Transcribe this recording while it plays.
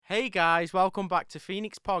Hey guys, welcome back to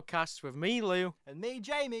Phoenix Podcast with me, Lou. And me,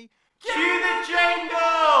 Jamie. Cue the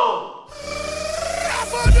jingle!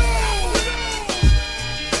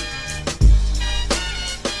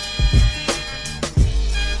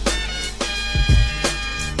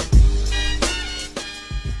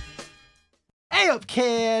 Hey up,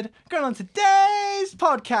 kid! Going on today's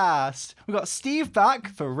podcast. We got Steve back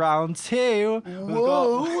for round 2.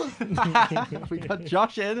 Whoa! We got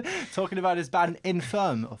Josh in talking about his band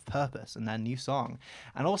Infirm of Purpose and their new song.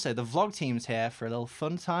 And also the vlog team's here for a little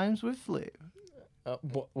fun times with Lou.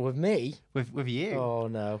 With me? With you. Oh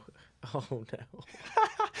no. Oh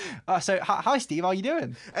no. So, hi Steve, how are you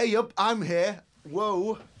doing? Hey up, I'm here.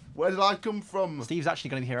 Whoa, where did I come from? Steve's actually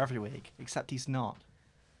going to be here every week, except he's not.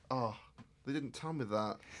 Oh, they didn't tell me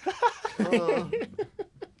that.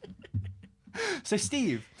 So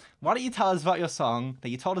Steve, why don't you tell us about your song that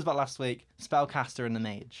you told us about last week, Spellcaster and the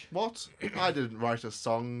Mage? What? I didn't write a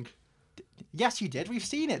song. Yes, you did. We've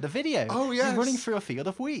seen it. The video. Oh, yes. You're running through a field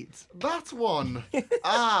of wheat. That one.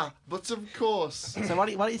 But of course. So why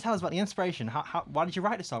don't you tell us about the inspiration? Why did you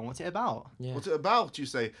write the song? What's it about? Yeah. What's it about, you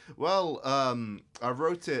say? Well, I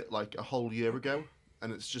wrote it like a whole year ago,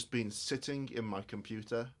 and it's just been sitting in my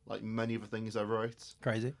computer, like many of the things I wrote.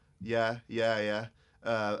 Crazy. Yeah.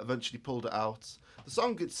 Eventually pulled it out. The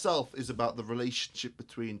song itself is about the relationship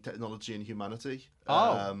between technology and humanity.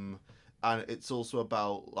 Oh. And it's also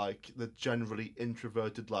about like the generally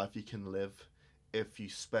introverted life you can live if you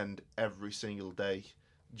spend every single day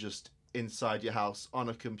just inside your house on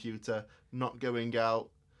a computer, not going out,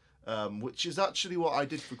 which is actually what I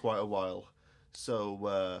did for quite a while.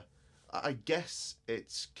 So I guess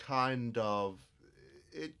it's kind of,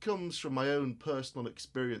 it comes from my own personal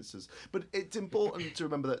experiences. But it's important to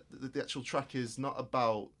remember that the actual track is not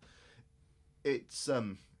about, it's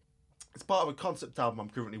part of a concept album I'm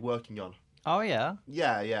currently working on. Oh yeah.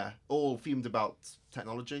 Yeah. All themed about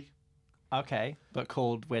technology. Okay, but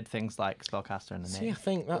called weird things like Spellcaster and the See, I Mage.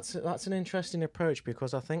 think that's an interesting approach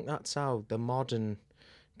because I think that's how the modern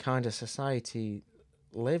kind of society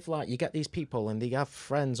live. Like you get these people and they have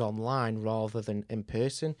friends online rather than in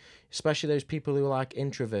person, especially those people who are like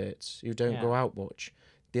introverts who don't go out much.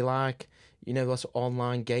 They like, lots of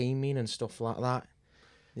online gaming and stuff like that.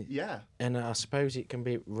 Yeah. And I suppose it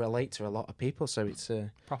can relate to a lot of people. So it's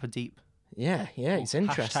Proper deep. yeah, it's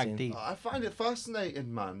interesting. Hashtag deep. I find it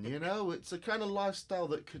fascinating, man. It's a kind of lifestyle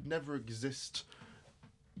that could never exist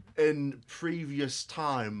in previous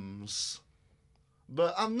times.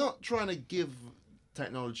 But I'm not trying to give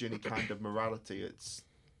technology any kind of morality. It's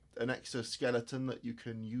an exoskeleton that you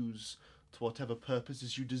can use to whatever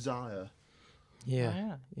purposes you desire.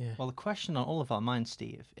 Yeah. Well, the question on all of our minds,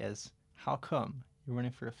 Steve, is how come you're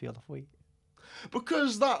running through a field of wheat?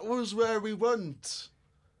 Because that was where we went.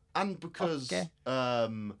 And because Okay. I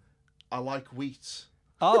like wheat.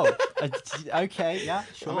 Oh, okay, yeah,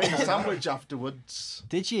 I sure. made a sandwich afterwards.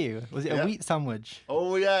 Did you? Was it a Yeah. wheat sandwich?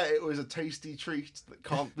 Oh yeah, it was a tasty treat that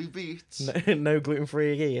can't be beat. No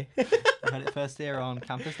gluten-free here. You heard it first here on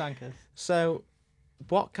Campus Dankers. So,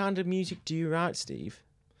 what kind of music do you write, Steve?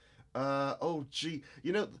 Oh gee,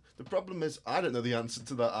 the problem is I don't know the answer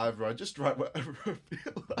to that either. I just write whatever I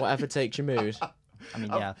feel like. Whatever takes your mood. I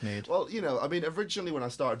mean, mood. Well, originally when I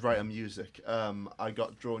started writing music, I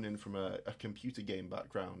got drawn in from a computer game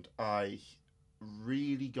background. I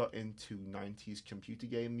really got into 90s computer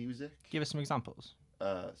game music. Give us some examples.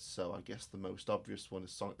 So I guess the most obvious one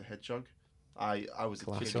is Sonic the Hedgehog. I was a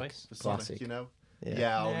Classic. kid Choice. for Sonic, Classic. Yeah.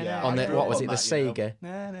 Yeah. Yeah. On I the grew what up was on it? The that, Sega.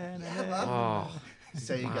 Yeah, man. Oh,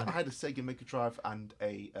 Sega. man. I had a Sega Mega Drive and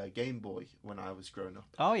a Game Boy when I was growing up.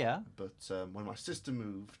 Oh yeah. But when my sister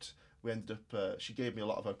moved, we ended up. She gave me a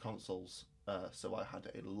lot of her consoles, so I had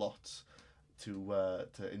a lot to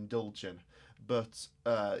indulge in. But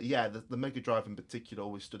the Mega Drive in particular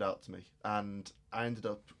always stood out to me, and I ended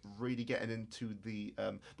up really getting into the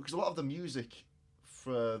because a lot of the music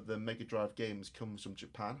for the Mega Drive games comes from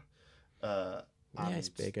Japan. yeah, it's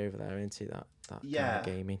big over there, isn't it? That kind Yeah. of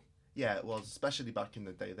gaming. Yeah, it was, especially back in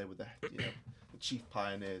the day. They were the the chief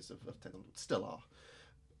pioneers of technology, still are.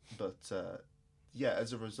 But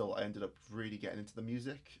as a result, I ended up really getting into the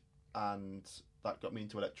music, and that got me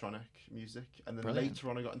into electronic music. And then Brilliant. later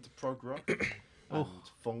on, I got into prog rock and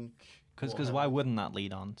funk. Because whatever. why wouldn't that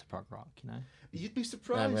lead on to prog rock? You'd be They're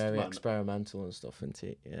surprised, very man. experimental and stuff, isn't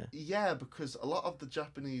it? Yeah. Yeah, because a lot of the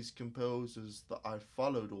Japanese composers that I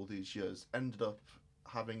followed all these years ended up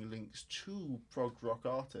having links to prog rock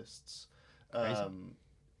artists in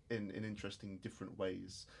interesting different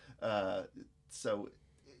ways. So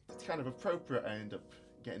it's kind of appropriate I end up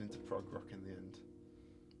getting into prog rock in the end.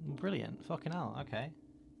 Brilliant. Fucking hell. Okay.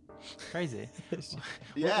 Crazy.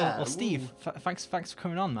 Yeah. Well, Steve, ooh. thanks for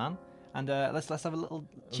coming on, man. And let's have a little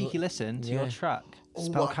cheeky listen to yeah. your track,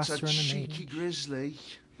 What Spellcaster a and the cheeky Maiden. grizzly.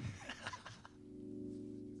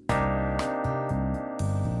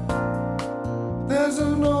 There's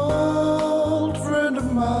an old friend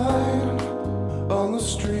of mine on the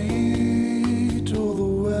street or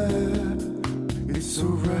the web. It's so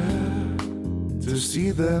rare to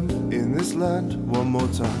see them in this land one more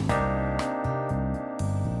time.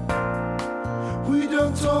 We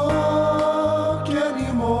don't talk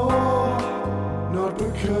anymore, not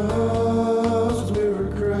because we're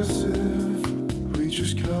aggressive. We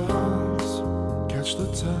just can't catch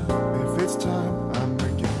the time. If it's time, I'm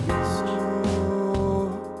against.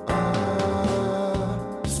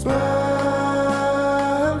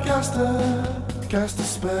 Spellcaster, cast a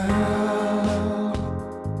spell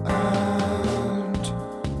and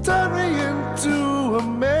turn me into a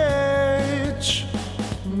mage.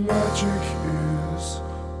 Magic is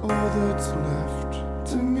all that's left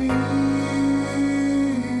to me.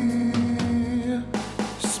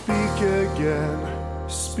 Speak again,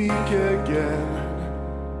 speak again.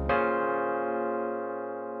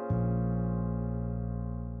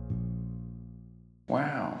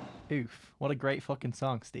 Wow. Oof! What a great fucking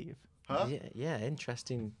song, Steve. Huh? Yeah,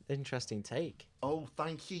 interesting take. Oh,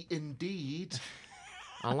 thank you indeed.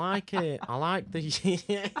 I like it. I like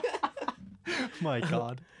the My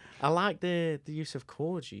God. I like the use of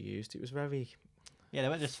chords you used. It was very Yeah, they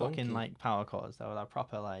weren't just Funky. fucking like power chords. They were like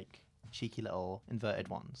proper like cheeky little inverted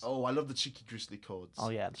ones. Oh, I love the cheeky grizzly chords. Oh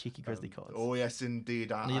yeah, the cheeky grizzly chords. Oh yes,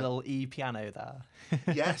 indeed. And your little E piano there.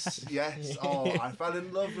 Yes, yes. Oh, I fell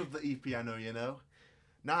in love with the E piano. You know.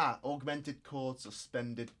 Nah, augmented chords,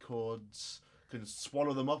 suspended chords. Can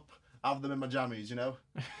swallow them up, have them in my jammies. You know.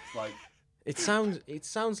 It's like It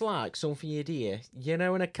sounds like something you'd hear, you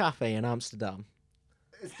know, in a cafe in Amsterdam.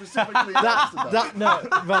 it's specifically That no,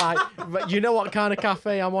 right. You know what kind of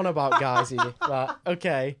cafe I'm on about, guys? Here, right?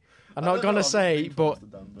 Okay. I'm not don't gonna know, I've say, been to but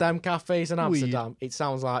Amsterdam, but- them cafes in Amsterdam, it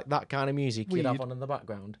sounds like that kind of music you'd have Weed. on in the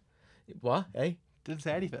background. What? Eh? Didn't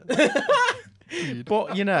say anything.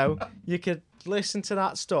 But you know, you could listen to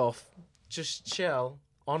that stuff, just chill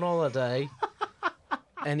on holiday,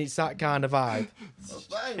 and it's that kind of vibe. Oh,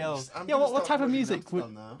 thanks. Chill. I'm Yeah, gonna what start type of working in music would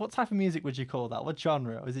Amsterdam now. what type of music would you call that? What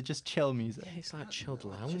genre? Or is it just chill music? It's like chilled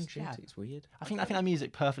lounge. just, yeah. It's weird. I think that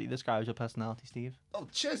music perfectly describes your personality, Steve. Oh,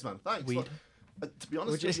 cheers, man. Thanks. Weed. Look, to be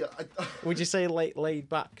honest Would with you- you, Would you say laid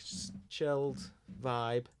back, chilled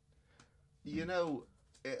vibe? you know,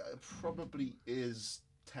 it probably is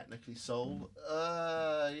technically soul.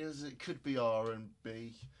 Yes, it could be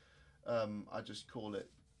R&B. I just call it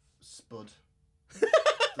spud.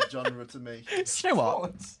 The genre to me. You know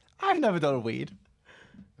what? I've never done weed.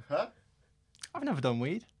 Huh? I've never done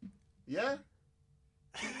weed. Yeah?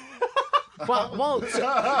 Well,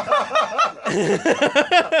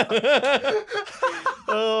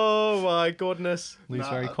 oh my goodness. Lou's Nah.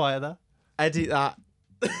 very quiet there. Edit that.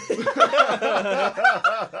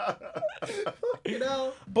 You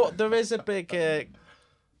know? But there is a big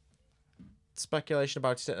speculation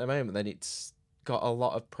about it at the moment that it's got a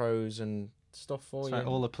lot of pros and stuff for It's you. like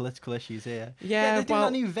all the political issues here. Yeah, they're doing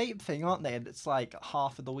well- that new vape thing, aren't they? And it's like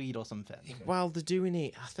half of the weed or something. Well, they're doing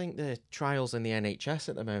it. I think the trials in the NHS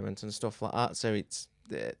at the moment and stuff like that. So it's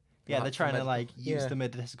Yeah, they're for trying to medical- like use yeah. the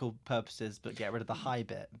medicinal purposes, but get rid of the high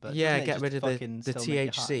bit. But yeah, doesn't it get just rid of fucking the still make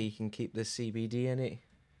you high? THC and keep the CBD in it.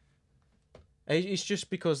 It's just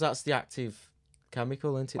because that's the active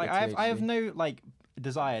chemical, isn't it? Like the I have THC? no like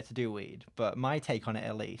desire to do weed, but my take on it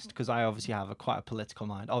at least, because I obviously have quite a political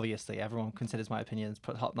mind. Obviously, everyone considers my opinions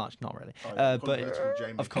top notch. Not really, Oh, yeah, but political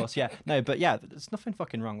Jamie. of course, yeah, no, but yeah, there's nothing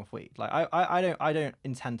fucking wrong with weed. Like I don't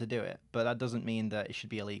intend to do it, but that doesn't mean that it should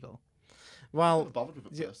be illegal. I'm Well, not bothered with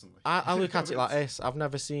it yeah, personally. I look at it like this. I've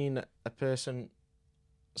never seen a person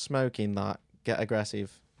smoking that get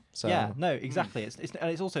aggressive. So Yeah, no, exactly.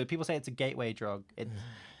 It's also people say it's a gateway drug.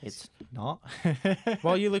 It's not.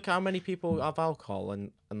 well, you look how many people have alcohol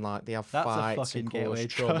and like they have That's a fights fucking and cause gateway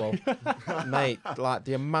trouble. drug. Mate, like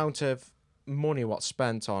the amount of money what's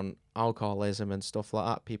spent on alcoholism and stuff like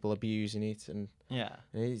that, people abusing it, and Yeah.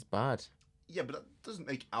 it's bad. Yeah, but that doesn't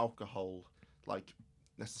make alcohol like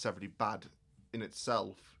necessarily bad in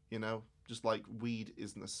itself, you know? Just like weed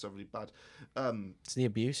isn't necessarily bad. It's the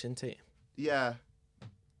abuse, isn't it? Yeah.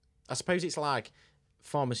 I suppose it's like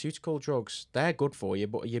pharmaceutical drugs. They're good for you,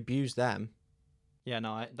 but you abuse them. Yeah,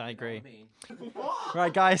 no, I agree.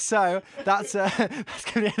 Right, guys, so that's that's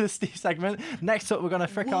gonna be the end of the Steve segment. Next up, we're gonna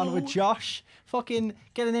frick on with Josh. Fucking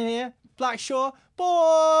getting in here, Blackshaw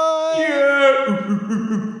boy.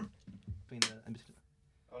 Yeah.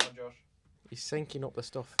 Hold on, Josh. He's syncing up the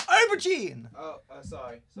stuff. Aubergine! Oh,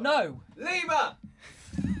 sorry. No. Lima!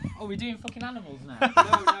 Are we doing fucking animals now?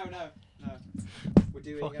 No. We're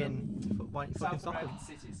doing Fucking. Why don't you fucking South stop him? American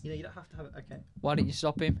cities. You know, you don't have to have it. Okay. Why don't you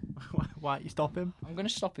stop him? Why don't you stop him? I'm gonna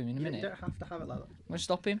stop him in a You minute. don't have to have it like that. I'm gonna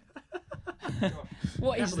stop him.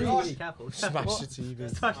 What is Careful, this? Careful. Smash What? the TV.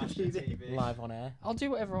 Smash the TV. Live on air. I'll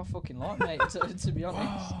do whatever I fucking like, mate. To be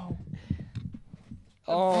honest.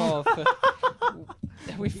 Oh,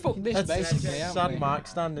 we fucked this basically, haven't Sad we? Mark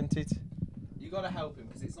standing to it. You gotta help him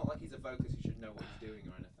because it's not like he's a vocalist who should know what he's doing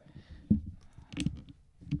or anything.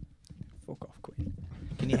 Fuck off, Queen.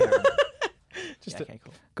 Can you hear him? Just Yeah, okay,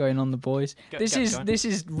 cool. Going on the boys. Go- This go- is go on. this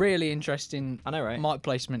is really interesting. I know, right? Mic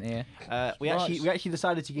placement here. We actually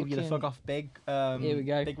decided to give you the Fucking- fuck off big. Here we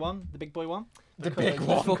go. Big one, the big boy one. The Because big it'll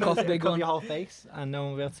one. Fuck off, it'll big cover one. your whole face, and no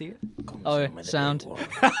one will be able to see it. Oh, sound.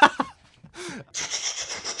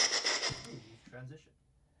 Transition.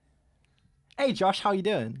 Hey Josh, how you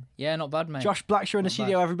doing? Yeah, not bad, mate. Josh Blackshaw in the Not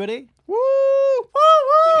studio, bad. everybody. Woo! Woo!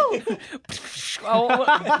 Woo!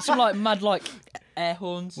 Oh, some like mad like air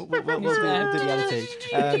horns. We'll do the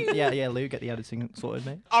editing. Yeah, Lou, get the editing sorted,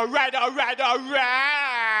 mate.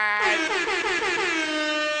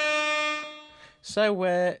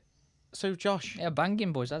 So Josh. Yeah,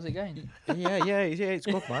 banging boys. How's it going? Yeah, it's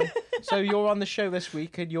good, man. So you're on the show this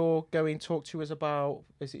week, and you're going to talk to us about,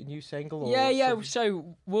 is it a new single? Or Yeah. something?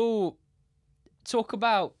 So we'll talk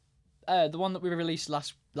about the one that we released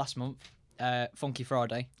last month, Funky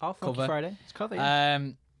Friday. Oh, Funky Cover. Friday. It's cover. Yeah.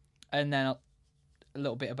 And then a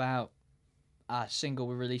little bit about our single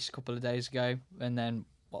we released a couple of days ago, and then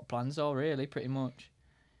what plans are really, pretty much.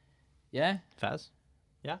 Yeah. Faz.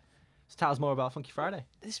 Yeah. So tell us more about Funky Friday.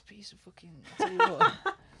 This piece of fucking. I'll tell you what.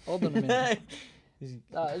 Hold on a minute.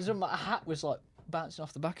 My hat was like bouncing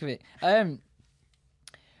off the back of it.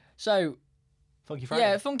 So Funky Friday.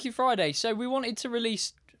 yeah, Funky Friday. So we wanted to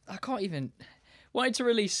release. Wanted to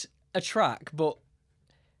release a track, but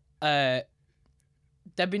there'd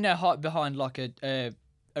be no hype behind like a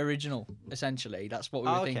original. Essentially, that's what we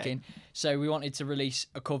were Oh, okay. thinking. So we wanted to release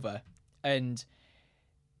a cover, and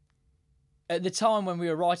at the time when we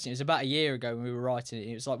were writing it was about a year ago when we were writing it.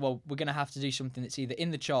 It was like, well, we're gonna have to do something that's either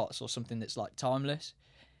in the charts or something that's like timeless,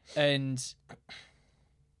 and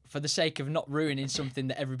for the sake of not ruining something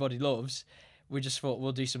that everybody loves, we just thought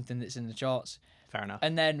we'll do something that's in the charts. Fair enough.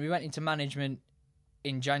 And then we went into management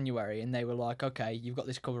in January, and they were like, okay, you've got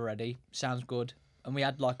this cover ready, sounds good. And we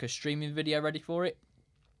had like a streaming video ready for it,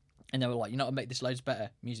 and they were like, you know what, make this loads better,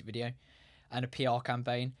 music video and a PR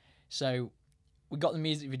campaign. So we got the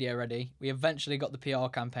music video ready, we eventually got the PR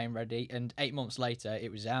campaign ready, and 8 months later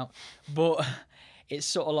it was out. But it's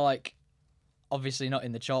sort of like obviously not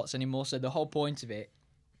in the charts anymore, so the whole point of it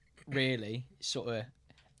really is sort of a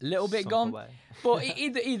little bit Sunk gone. away. But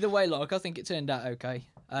either way, like I think it turned out okay.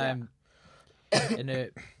 And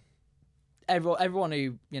everyone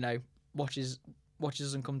who watches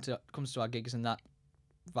and comes to our gigs and that,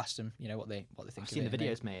 I've asked them what they think. I've of seen it, the and they-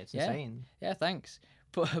 videos, mate. It's Yeah. insane. Yeah, thanks.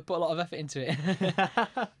 Put a lot of effort into it.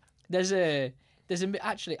 There's a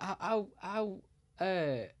actually how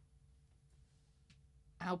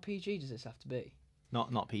PG does this have to be?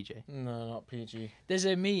 Not PG. No, not PG. There's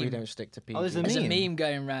a meme. We don't stick to PG. Oh, there's a There's meme? a meme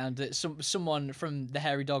going around that someone from the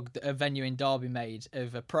Hairy Dog, a venue in Derby, made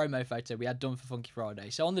of a promo photo we had done for Funky Friday.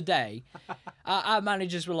 So on the day, our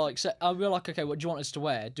managers were like, we were like, okay, what do you want us to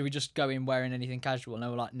wear? Do we just go in wearing anything casual? And they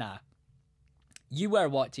were like, nah. You wear a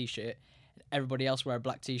white t-shirt, everybody else wear a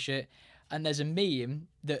black t-shirt. And there's a meme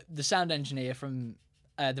that the sound engineer from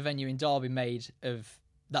the venue in Derby made of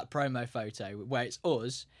that promo photo where it's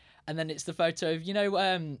us. And then it's the photo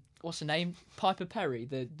of, what's her name? Piper Perry,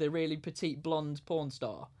 the really petite blonde porn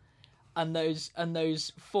star. And those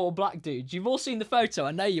four black dudes. You've all seen the photo,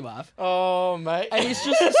 I know you have. Oh, mate. And it's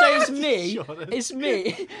just the same as me.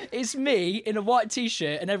 It's me in a white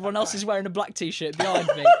t-shirt, and everyone else is wearing a black t-shirt behind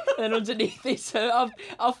me. And underneath it, so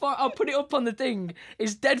I'll put it up on the thing.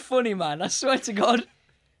 It's dead funny, man. I swear to God.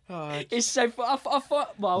 It's so fun. Well, I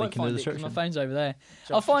won't Link in the find it because my description. phone's over there.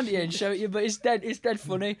 I'll find it here and show it you, but it's dead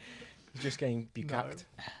funny. Just getting bukkaked.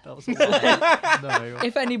 That was no.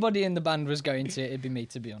 If anybody in the band was going to, it'd be me,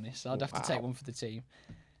 to be honest. I'd have to take one for the team.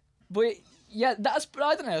 But yeah,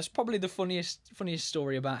 I don't know. It's probably the funniest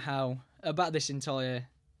story about this entire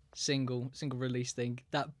single release thing.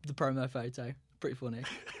 That the promo photo, pretty funny.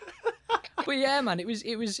 But yeah, man, it was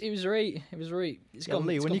right. It's Yeah, gone.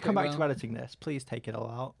 Lee, it's when gone you come back pretty to well. editing this, please take it all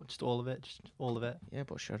out. Just all of it. Yeah,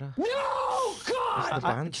 but shut up. No, God. The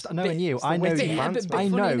band. Knowing you, it's the I know witty you. band. bit I funny,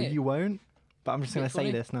 know innit? you won't. But I'm just Bit gonna say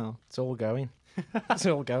funny. this now. It's all going. It's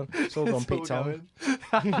all gone. It's all gone, Pete Tong.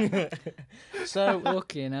 So,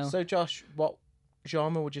 Fucking hell. so Josh, what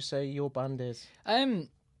genre would you say your band is?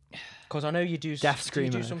 Because I know you do. Death do you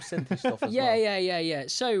do screamer. some synthy stuff as yeah, well. yeah.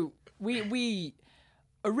 So we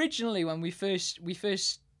originally when we first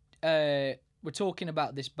were talking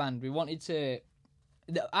about this band, we wanted to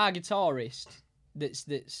our guitarist that's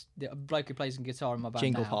the bloke who plays guitar in my band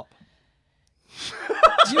Jingle now. pop.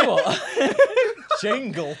 Do you what?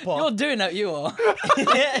 Jingle pop. You're doing that. You are.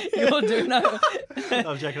 You're doing that.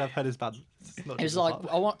 I'm joking. I've heard his band. It's not It was Jingle like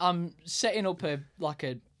Pop. I'm setting up a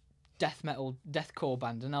death metal, deathcore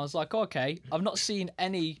band, and I was like, okay, I've not seen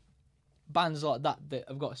any bands like that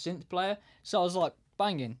have got a synth player, so I was like,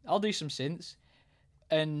 banging, I'll do some synths,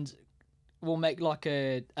 and we'll make like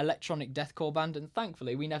a electronic deathcore band. And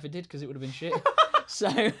thankfully, we never did because it would have been shit. So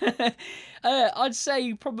I'd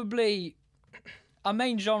say probably our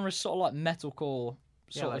main genre is sort of like metalcore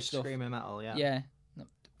Yeah, sort like of stuff. screamo metal. Yeah. Yeah. No,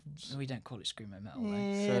 we don't call it screamo metal.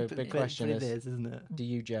 Though. So, but- big but question it is- isn't it? Do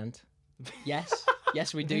you gent? Yes,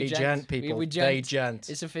 yes, we do. They gent, people. We gent. They gent.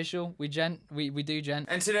 It's official. We gent. We do gent.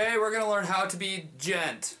 And today we're gonna learn how to be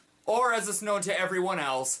gent, or as it's known to everyone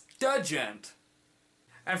else, da gent.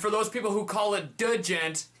 And for those people who call it da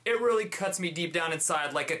gent, it really cuts me deep down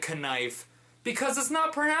inside like a knife. Because it's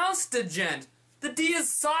not pronounced da gent. The D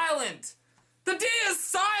is silent. The D is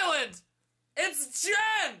silent! It's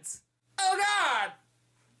gent! Oh god!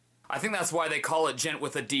 I think that's why they call it gent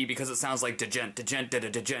with a D, because it sounds like degent, degent,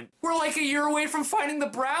 degent. We're like a year away from finding the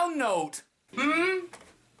brown note.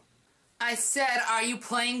 I said, are you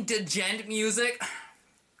playing degent music?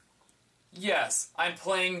 Yes, I'm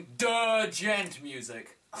playing degent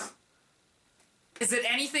music. Is it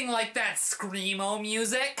anything like that screamo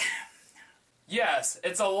music? Yes,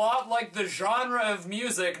 it's a lot like the genre of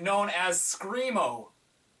music known as screamo.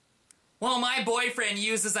 Well, my boyfriend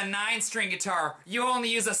uses a 9-string guitar. You only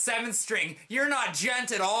use a 7-string. You're not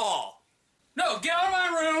gent at all. No, get out of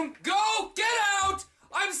my room. Go, get out.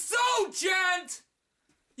 I'm so gent.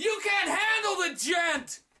 You can't handle the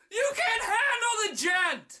gent. You can't handle the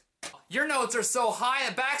gent. Your notes are so high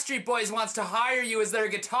that Backstreet Boys wants to hire you as their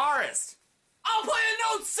guitarist. I'll play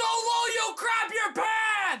a note so low you'll crap your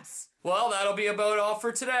pants. Well, that'll be about all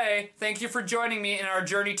for today. Thank you for joining me in our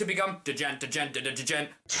journey to become degent, degent, degent.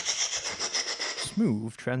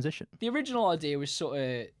 Smooth transition. The original idea was sort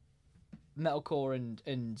of metalcore and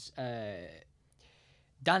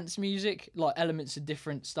dance music, like elements of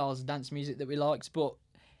different styles of dance music that we liked. But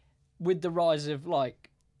with the rise of like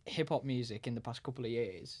hip hop music in the past couple of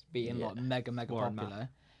years being like mega Warren popular,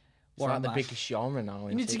 It's like the Mac. biggest genre now.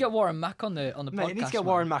 You need to get Warren Mack on the Mate, podcast. you need to get man.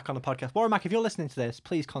 Warren Mack on the podcast. Warren Mack, if you're listening to this,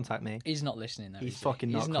 please contact me. He's not listening though. He's is he? fucking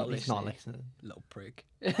He's not. not He's not listening. listening. Little prick.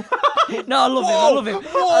 No, I love him. I love him.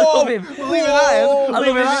 I love him. Leave it at him. I love Leave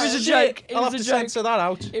him. it It at was a him. joke. It I'll was have a to joke. censor that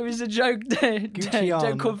out. It was a joke. Don't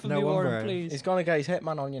on, come for no me, one, Warren, bro. please. He's gonna get his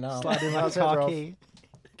hitman on you now. Sliding like That's it, bro. Tarky.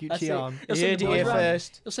 That's it. Gucci on. He'll You send heard the it boys here round.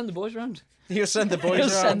 first. He'll send the boys round. You'll send the boys He'll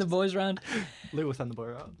around. send the boys round. Lou will send the boy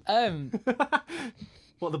around.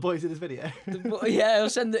 What, the boys in this video? Yeah, he'll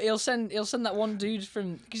send that one dude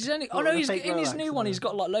from because he's only. Oh What, no, the he's fake in his Rolex, new one. isn't He's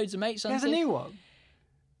got like loads of mates. He has a hasn't he? new one.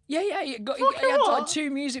 Yeah, he had what? like 2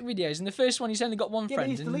 music videos. In the first one, he's only got one Yeah, but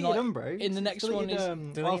friend. he's and deleted like, them, bro. In the He's next one, deleted,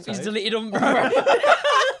 he's Alto. deleted them, bro.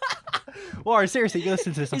 Warren, seriously, you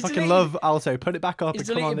listen to this. I He's fucking deleted- love Alto. Put it back up He's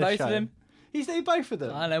and come on deleted this both show. of them. He's deleted both of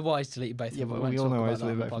them. I know why he's deleted both of Yeah, them. but won't we all talk know about he's that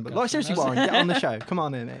on deleted the both of them. podcast. Like, seriously, Warren, get on the show. Come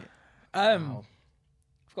on in, mate.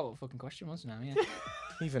 Forgot what the fucking question was now. Yeah.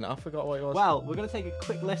 Even I forgot what it was. Well, we're going to take a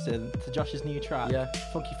quick listen to Josh's new track, Yeah.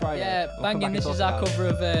 Funky Friday. Yeah, We'll come banging. back and This talk is our about it. cover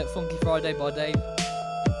of Funky Friday by Dave.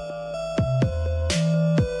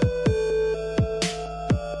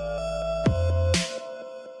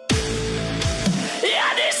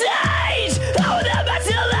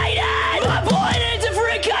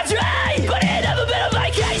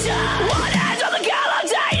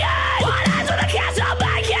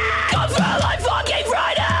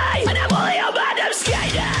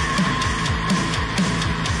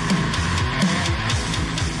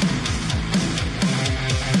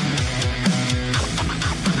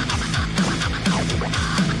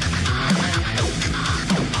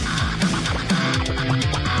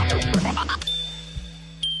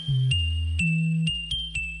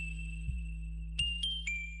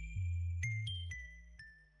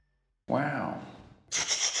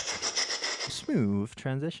 Smooth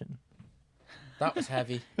transition. That was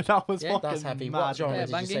heavy. That was Yeah, fucking That's heavy. mad. What genre Yeah, did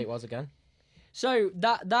you banging. say it was again? So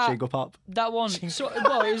that Jingle pop. that one, so,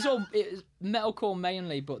 well, it was metalcore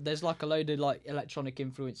mainly, but there's like a load of like electronic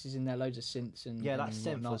influences in there, loads of synths and Yeah, that and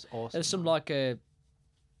synth whatnot. was awesome. There's some man. like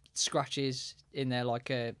scratches in there, like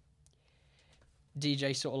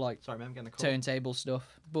DJ sort of like Sorry, man, I'm getting a call. turntable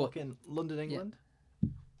stuff. But Fucking London, England.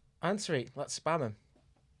 Answer it. Let's spam him.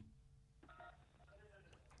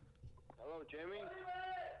 Hello, Jimmy.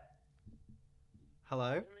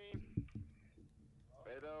 Hello.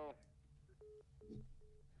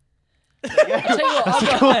 Hello.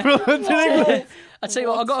 I tell you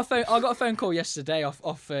what, I got a phone call yesterday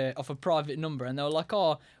off a private number, and they were like,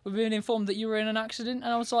 "Oh, we've been informed that you were in an accident,"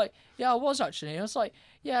 and I was like, "Yeah, I was actually." I was like,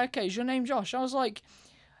 "Yeah, okay, is your name Josh?" I was like,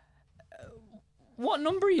 "What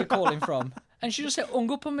number are you calling from?" And she just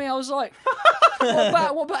hung up on me. I was like,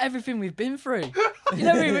 what about everything we've been through? You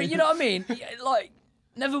know what I mean? Like,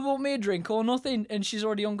 never bought me a drink or nothing, and she's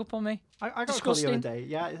already hung up on me. I got a call the other day.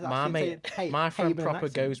 Yeah, it's My actually mate, saying, my friend you've been in an proper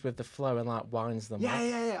accident. goes with the flow and like winds them. Yeah, up.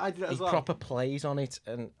 yeah, I did it He as well. proper plays on it,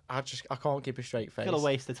 and I can't keep a straight face. Still a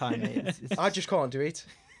waste of time, mate. It's I just can't do it.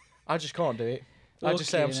 I just can't do it. I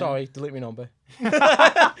just say I'm Fucking sorry. Delete my number.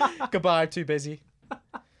 Goodbye. I'm too busy.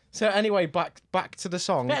 So anyway, back to the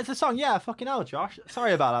song. Yeah, it's a song. Yeah, fucking hell, Josh.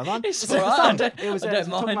 Sorry about that, man. It's a alright, song. I It was don't it's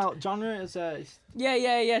talking mind. about genre. It's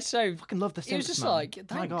Yeah. So fucking love the synths, it was just man. like, my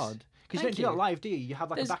thanks. god, because you Thank don't do that you. live, do you? You have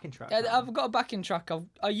like There's- a backing track. I've got a backing track.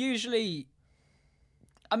 I usually,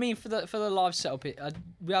 I mean, for the live setup, we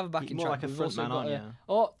have a backing more track. like a We've front also man, got aren't a- you?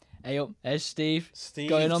 Oh, hey up, there's Steve. Steve,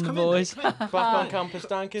 Going on the Come in, mate, boys. come in. back on campus,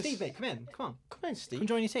 Dankers. Steve, mate, come in. Come on. Come in, Steve. Come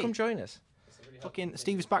join your team. Come join us. Fucking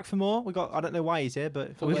Steve's back for more. We got. I don't know why he's here,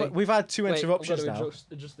 but Wait. We've had two Wait, interruptions I've got now. to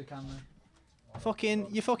adjust the camera.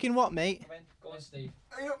 you fucking what, mate? Go on, Steve.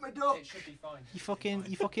 Hey up my dog. It should be fine. You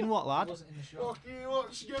fucking what, lad? Wasn't in the shot. Fucking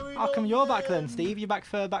what's going How on? come you're back then, Steve? You're back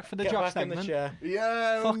for the Get Josh back in the segment. chair.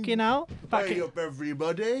 Yeah. Fucking hell. Back Hey in- up,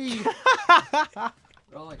 everybody.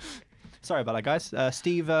 Right. Sorry about that, guys.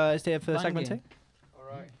 Steve is here for segment Banging.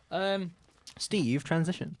 2. Alright. Steve,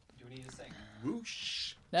 transition. Do we need to sing?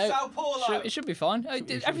 Whoosh. No, Sao Paulo. it should be fine.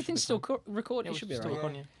 Everything's still recorded. It should be Still alright.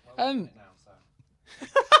 on you. Um, Now, so.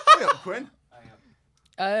 Hey up, Quinn.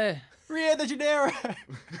 Rio de Janeiro.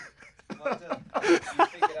 Well done.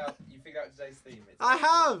 You figured out today's theme. It's I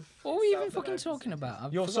have. what were we even South fucking American talking about?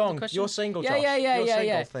 I've Your forgot the song, question. your single, Yeah, Josh. yeah, Your single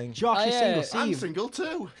yeah. thing. Josh is I, single. I'm Steve. single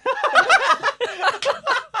too.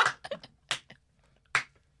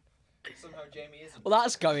 Somehow Jamie isn't. Well,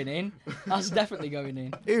 that's going in. That's definitely going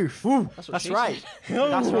in. Oof. That's, what That's she right.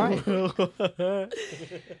 said. That's right.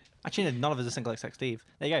 Actually, none of us are single except Steve.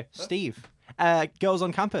 There you go, Steve. Girls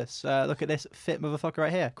on campus. Look at this fit motherfucker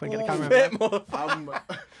right here. Quick, get the camera. over there.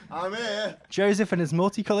 I'm here. Joseph in his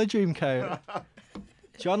multicolored dream coat.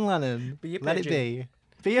 John Lennon. Be a Let it pigeon.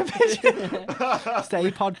 be. Be a pigeon.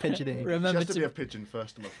 Stay pod pigeony. Remember Just to be to. a pigeon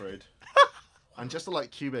first, I'm afraid. And just to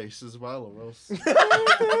like Cubase as well, or else.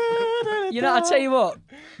 You know, I tell you what.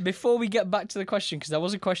 Before we get back to the question, because there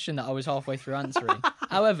was a question that I was halfway through answering.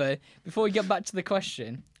 However, before we get back to the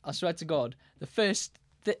question, I swear to God, the first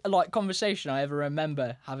conversation I ever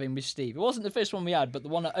remember having with Steve. It wasn't the first one we had, but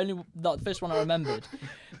the first one I remembered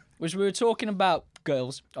was we were talking about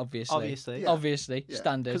girls, obviously. Obviously. Yeah.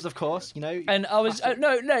 Standard. Because of course, you know. And I was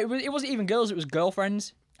no, it wasn't even girls. It was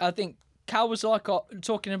girlfriends. I think Cal was like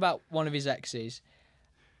talking about one of his exes.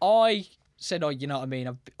 I said, "Oh, you know what I mean?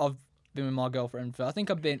 I've been with my girlfriend for I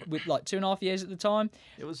think I've been with like 2.5 years at the time."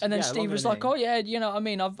 It was, And then yeah, Steve longer was than like, me. "Oh yeah, you know what I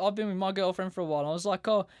mean? I've been with my girlfriend for a while." And I was like,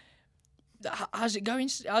 "Oh, how's it going?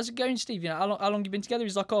 How's it going, Steve? You know, how long you been together?"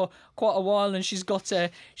 He's like, "Oh, quite a while." And she's got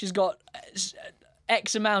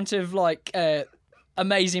X amount of like.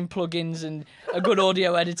 Amazing plugins and a good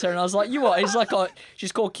audio editor, and I was like, "You what?" He's like, "Oh,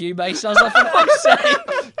 she's called Cubase." And I was like, "For fuck's sake!"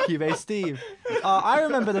 Cubase Steve. I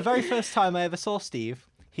remember the very first time I ever saw Steve.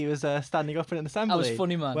 He was standing up in an assembly. That was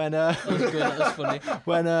funny, man. When That was good. That was funny.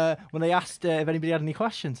 when they asked if anybody had any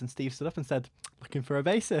questions, and Steve stood up and said, "Looking for a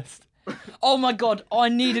bassist." Oh my god, I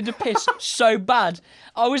needed to piss so bad.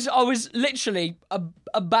 I was literally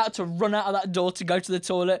about to run out of that door to go to the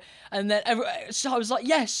toilet, and then so I was like,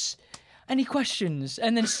 "Yes." Any questions?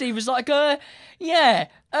 And then Steve was like, yeah,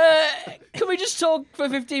 can we just talk for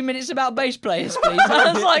 15 minutes about bass players, please? And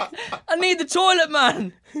I was like, I need the toilet,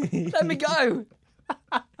 man. Let me go.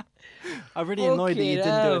 I'm really annoyed that you Fucking didn't do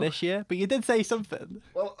hell. it this year, but you did say something.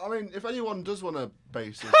 Well, I mean, if anyone does want a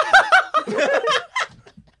bassist.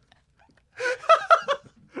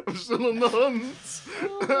 I'm still on the hunt.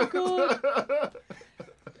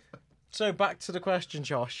 So back to the question,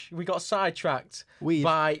 Josh. We got sidetracked We've-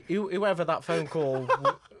 by whoever that phone call.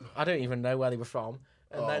 I don't even know where they were from.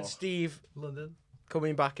 And then Oh. Steve London.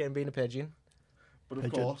 coming back in being a pigeon. But of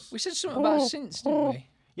Pigeon. course. We said something about synths, didn't we?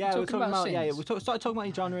 Yeah, we were Talking talking about about synths. we started talking about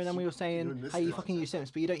your genre, and then we were saying Doing this how you thing. fucking use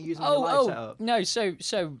synths, but you don't use them in your live Oh, setup. no.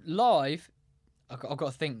 So live, I've got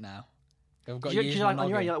to think now. I've got You're years like, in on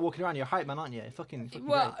your own, noggin. you're like walking around, you're a hype man, aren't you? Fucking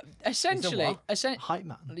Well, great. essentially, Hype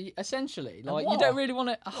man. essentially, A like you what? don't really want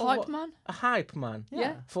a hype what? man. A hype man.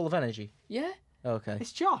 Yeah. Full of energy. Yeah. Okay.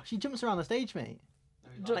 It's Josh. He jumps around the stage, mate.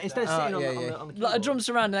 Like, instead of sitting on, yeah, the, on, yeah. the, on the Like I keyboard. jumps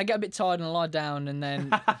around and I get a bit tired and I lie down and then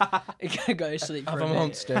go to sleep for Have a a bit.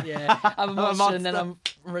 monster. Yeah, have a monster and then I'm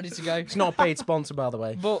ready to go. It's not a paid sponsor, by the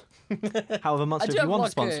way. But However, Monster, do if you have want to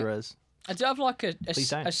like sponsor a- us, I do have like a Please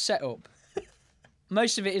don't. setup.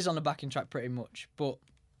 Most of it is on the backing track, pretty much. But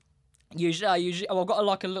usually, I've got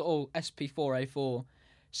like a little SP4A4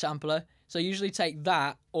 sampler. So I usually take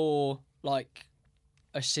that or like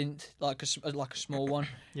a synth, like a small one,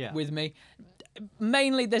 yeah. with me.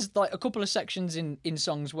 Mainly, there's like a couple of sections in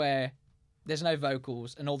songs where there's no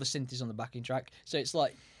vocals and all the synth is on the backing track. So it's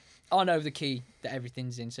like I know the key that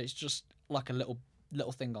everything's in, so it's just like a little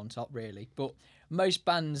thing on top, really. But most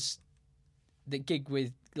bands that gig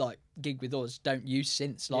with us don't use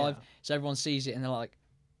synths live, Yeah. so everyone sees it and they're like,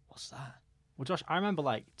 "What's that?" Well, Josh, I remember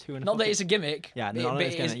like 2.5. Not that it's a gimmick. Yeah, but, no, but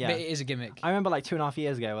it's gonna- yeah. but it is a gimmick. I remember like 2.5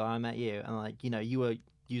 years ago when I met you, and like you were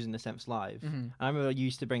using the synths live. Mhm. And I remember you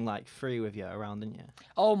used to bring like 3 with you around, didn't you?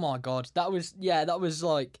 Oh my god, that was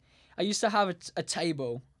like I used to have a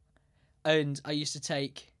table, and I used to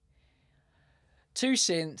take 2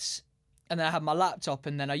 synths, and then I had my laptop,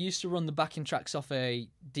 and then I used to run the backing tracks off a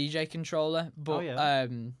DJ controller, but yeah.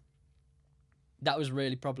 that was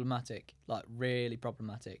really problematic,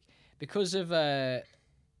 because of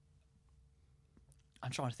I'm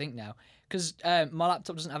trying to think now. Because my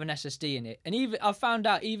laptop doesn't have an SSD in it, and even I've found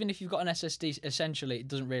out even if you've got an SSD, essentially it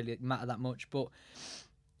doesn't really matter that much. But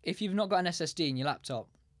if you've not got an SSD in your laptop,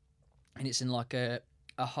 and it's in like a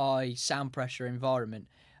high sound pressure environment,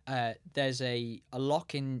 there's a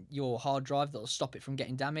lock in your hard drive that'll stop it from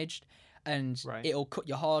getting damaged, and Right. it'll cut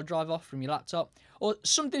your hard drive off from your laptop, or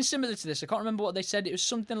something similar to this. I can't remember what they said. It was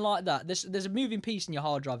something like that. There's a moving piece in your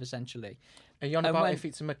hard drive essentially. Are you on And about when- if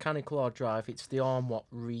it's a mechanical hard drive, it's the arm what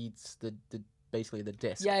reads the basically the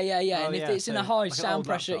disc? Yeah. Oh, And if yeah, it's in a so high like an sound old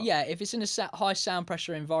pressure, laptop. if it's in a high sound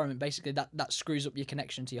pressure environment, basically that screws up your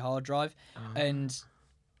connection to your hard drive, and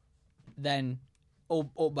then all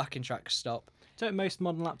backing tracks stop. Don't most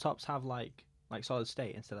modern laptops have like solid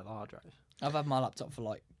state instead of a hard drive? I've had my laptop for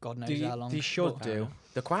like God knows how long. They should but- do.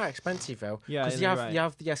 They're quite expensive though. Yeah, because you're you right.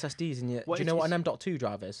 have the SSDs in your. What do you is know what this- an M.2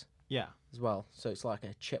 drive is Yeah. as well? So it's like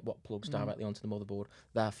a chip what plugs directly onto the motherboard.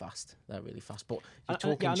 They're fast. They're really fast. But you're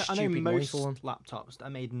talking I know stupid money most for them. laptops that are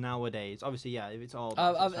made nowadays. Obviously, yeah, if it's old.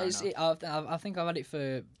 I think I've had it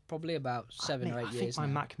for probably about 7 or 8 I years think my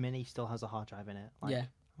now. Mac Mini still has a hard drive in it. Like, Yeah.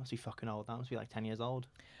 must be fucking old. That must be like 10 years old.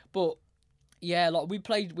 But yeah, like we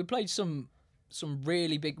played some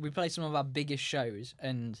really big. We played some of our biggest shows,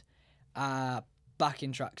 and our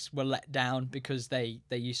backing tracks were let down because they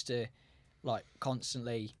used to like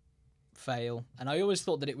constantly fail. And I always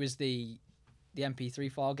thought that it was the MP3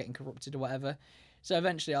 file getting corrupted or whatever. So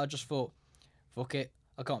eventually, I just thought, fuck it,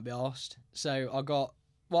 I can't be arsed. So I got.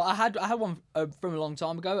 Well, I had one from a long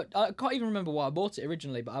time ago. I can't even remember why I bought it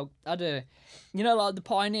originally, but I had like the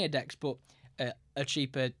Pioneer decks, but a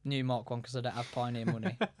cheaper new Mark one because I don't have Pioneer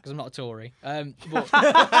money because I'm not a Tory.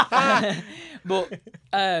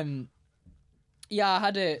 Yeah, I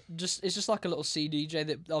had it's just like a little CDJ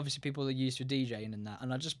that obviously people are used for DJing and that,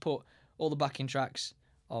 and I just put all the backing tracks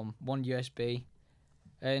on one USB,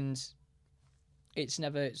 and it's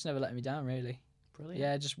never letting me down really. Brilliant.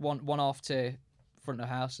 Yeah, just one off to front of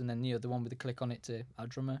house, and then the other one with the click on it to our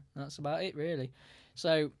drummer. And that's about it really.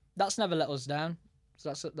 So that's never let us down.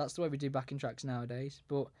 So that's the way we do backing tracks nowadays.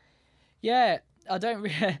 But yeah, I don't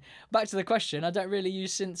really. Back to the question. I don't really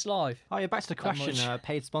use synths live. Oh yeah, back to the question. much.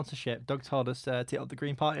 Paid sponsorship. Doug told us to hit up the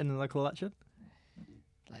Green Party in the local election.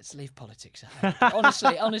 Let's leave politics out.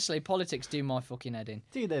 honestly, politics do my fucking head in.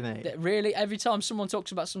 Do they, mate? Really, every time someone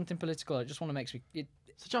talks about something political, it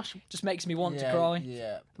just makes me want to cry.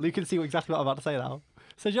 Yeah. Luke can see exactly what I'm about to say now.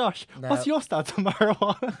 So Josh, No. what's your stance on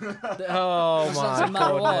marijuana? Oh Stance my on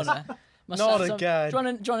god. marijuana. My Not stance on- again. Do you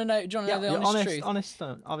want to know the honest truth?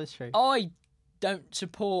 honest truth. I don't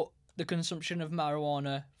support the consumption of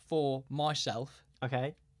marijuana for myself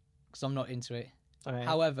Okay. because I'm not into it. Okay.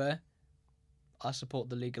 However, I support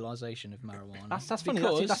the legalization of marijuana. That's funny.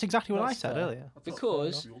 because That's exactly what I That's said fair. earlier.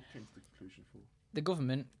 because the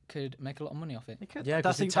government could make a lot of money off it. They could- Yeah,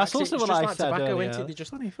 because that's, they tax also it. what It's just I like said tobacco, earlier. isn't it? They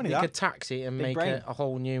just funny they that. could tax it and Big make brain. a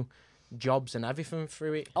whole new jobs and everything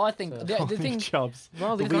through it. I think So- the thing jobs.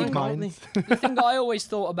 Well, The they weed can, can't mines. the thing that I always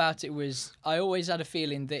thought about it was I always had a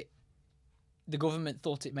feeling that the government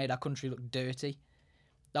thought it made our country look dirty.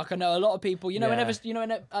 Like I know a lot of people, Yeah.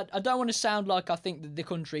 I don't want to sound like I think that the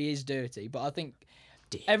country is dirty, but I think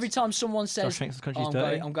every time someone says, thinks the country's "Oh,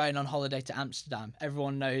 dirty." I'm going on holiday to Amsterdam,"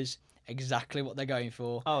 everyone knows exactly what they're going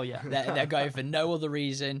for. Oh yeah. They're going for no other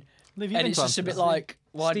reason. Liv, you've And been it's to just a bit Amsterdam. like,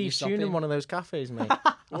 why do you Steve stop Tune in him? one of those cafes, mate.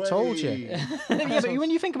 I told you. Yeah, but when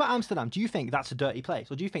you think about Amsterdam, do you think that's a dirty place,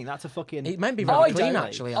 or do you think that's a fucking? It might be I very clean, don't.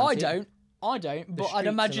 actually. I Andy. don't. But streets I'd and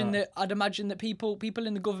imagine that. that. I'd imagine that people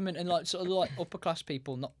in the government and like sort of like upper class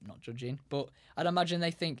people, not judging, but I'd imagine they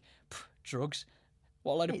think drugs.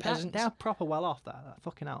 What a load of Mate, peasants. they're proper well off there. That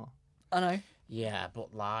fucking hell. I know. Yeah,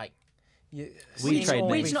 but like, Weed trade.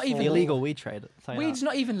 weed's not even- the illegal weed trade. I'll tell you Weed's that.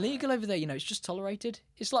 not even legal over there. You know, it's just tolerated.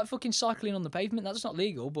 It's like fucking cycling on the pavement. That's not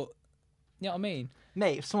legal, but you know what I mean.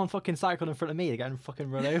 Mate, if someone fucking cycled in front of me, they're getting fucking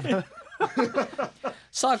run over.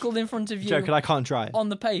 Cycled in front of you Joking, I can't drive. on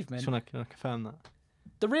the pavement. Just want to confirm that.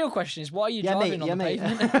 The real question is, why are you Yeah, driving mate. on Yeah, the mate.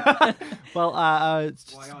 pavement? Well,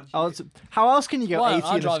 aren't you? how else can you go Why 80 aren't I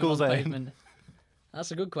in a driving school on the zone? pavement?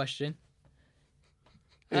 That's a good question.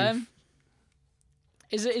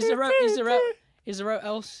 Is there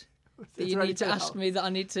else that you there need to anything ask else? me that I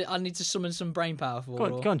need to summon some brain power for?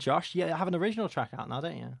 Go on, Josh. You have an original track out now,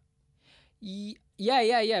 don't you?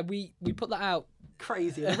 Yeah. We put that out.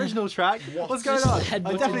 Crazy. An original track? What's going Just on? I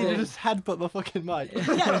headbutted definitely it. just headbutt my fucking mic.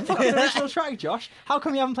 Yeah, fucking original track, Josh. How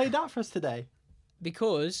come you haven't played that for us today?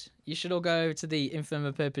 Because you should all go to the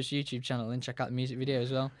Infirma Purpose YouTube channel and check out the music video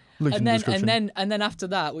as well. Links in the description. And then after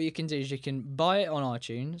that, what you can do is you can buy it on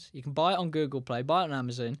iTunes, you can buy it on Google Play, buy it on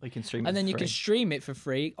Amazon, You can stream it and then for you can free. stream it for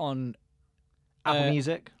free on Apple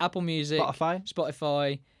Music, Apple Music,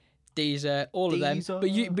 Spotify. Deezer, all of them.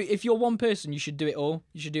 Deezer. But if you're one person, you should do it all.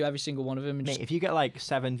 You should do every single one of them. And Mate, just if you get like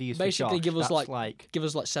 7 views basically for Josh, give us that's like give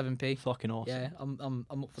us like 7p. fucking awesome. Yeah, I'm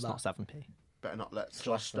up for It's that. not 7p. Better not let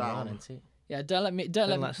Slash Slosh down. isn't it? Yeah, don't let me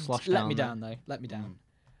let Slosh let down, me mate. down though. Let me down.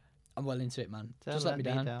 I'm well into it, man. Don't Just let me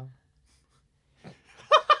down. down.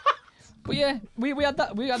 But yeah, we had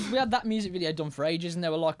that music video done for ages, and they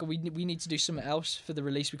were like, we need to do something else for the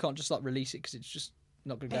release. We can't just like release it because it's just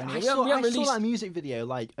not going to go Yeah, anywhere. I We haven't saw released. that music video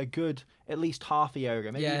like a good at least half a year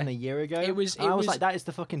ago, maybe Yeah. even a year ago. It was- And it I was was- like, that is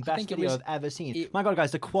the fucking I best think it video was- I've ever seen. it- My God,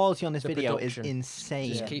 guys, the quality on this The video production. is insane.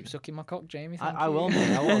 Just keep sucking my cock, Jamie. Thank I you. will,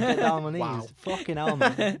 mate. I will get down on my knees. Wow. Fucking hell,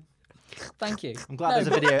 man. Thank you. I'm glad there's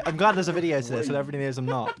a video. I'm glad there's a video to this, so everybody knows I'm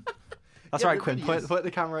not. That's Yeah, right, the Quinn. videos. Point the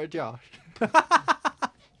camera at Josh.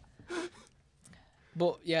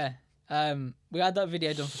 But yeah, we had that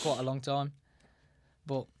video done for quite a long time.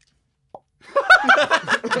 But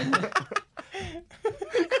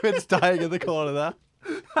Quinn's dying in the corner there.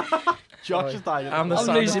 Josh is dying. I'm the I'm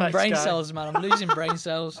sound losing effects brain guy. cells, man. I'm losing brain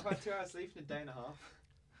cells. I've had 2 hours sleep in a day and a half.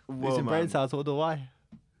 Losing brain cells. I wonder why.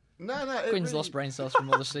 No. Quinn's really, lost brain cells from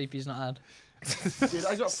all the sleep he's not had. Dude,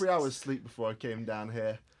 I got 3 hours sleep before I came down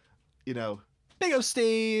here. You know, Big up,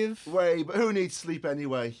 Steve. but who needs sleep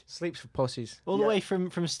anyway? Sleeps for pussies. All the Yeah. way from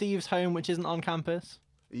Steve's home, which isn't on campus.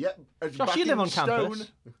 Yep. it's Josh, back you live in on Stone.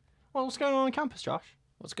 campus. Well, what's going on campus, Josh?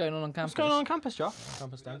 What's going on campus? What's going on campus, Josh?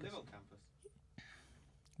 Campus I down. live on campus.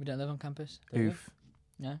 We don't live on campus. Oof.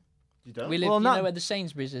 No. You don't? We live. Well, you no- know where the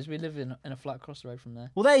Sainsbury's is? We live in a flat across the road from there.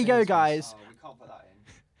 Well, there you go, guys. Oh, we can't put that in.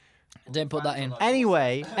 Don't put that in.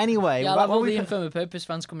 Anyway, Yeah, like when all we the put- Infirma Purpose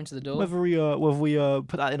fans coming to the door. whether we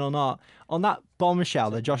put that in or not, on that bombshell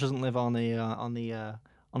that Josh doesn't live on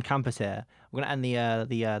on campus here, we're gonna end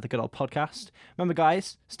the good old podcast. Remember,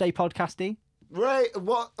 guys, stay podcasty. Right,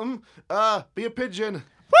 what? Be a pigeon.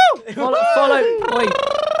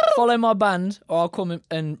 Follow my band, or I'll come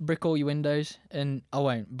and brick all your windows, and I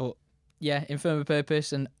won't. But yeah, Infirma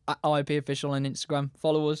Purpose and IP Official on Instagram.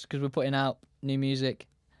 Follow us because we're putting out new music,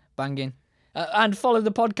 banging, and follow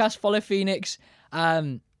the podcast. Follow Phoenix.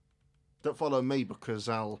 Don't follow me because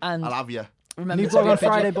I'll And- have you. Remember New to vlog be a on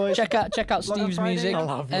Friday, pigeon. boys. Check out Vlog on Steve's Friday? music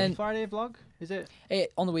and Friday vlog, is it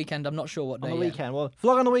on the weekend. I'm not sure what day. on the yet. weekend? Well,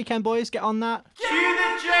 vlog on the weekend, boys. Get on that. Cue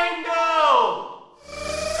the jingle!